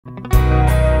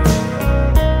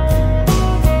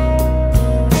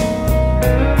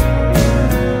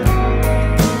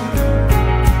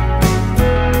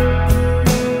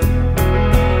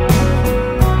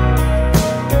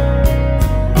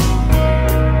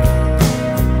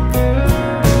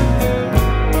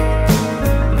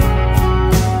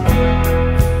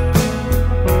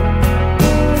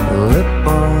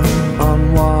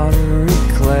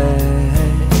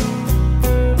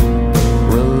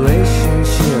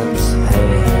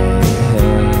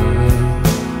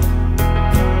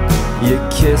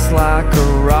feels like a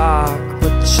rock,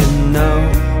 but you know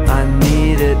I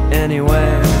need it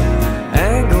anyway.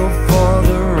 Angle for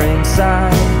the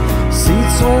ringside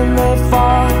seats when they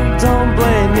fall. Don't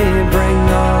blame me, bring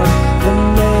on the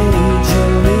major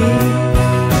league.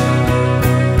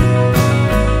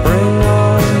 Bring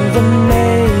on the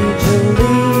major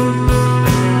league.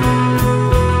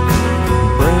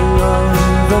 Bring on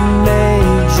the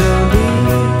major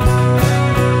league.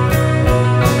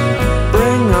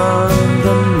 Bring on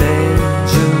the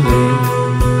major league.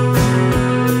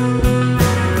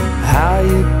 How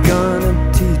you gonna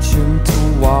teach him to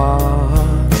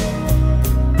walk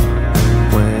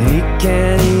when he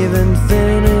can't even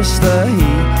finish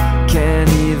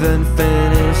can't even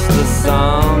finish the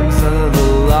songs of the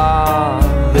law?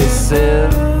 They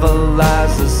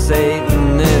civilize the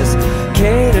Satanists,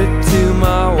 cater to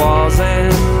my walls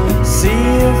and see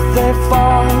if they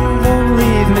fall. Then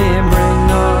leave me, bring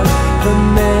on the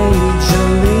major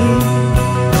league.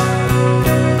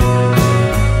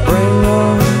 Bring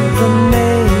on the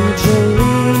major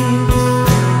leagues.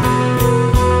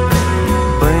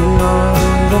 Bring on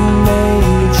the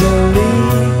major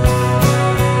league.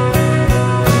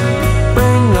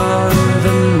 Bring on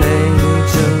the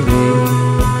major league.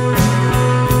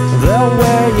 They'll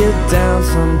wear you down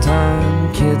sometime.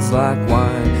 Kids like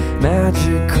wine,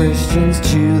 magic Christians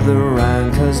chew the rhyme,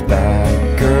 'cause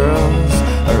bad girls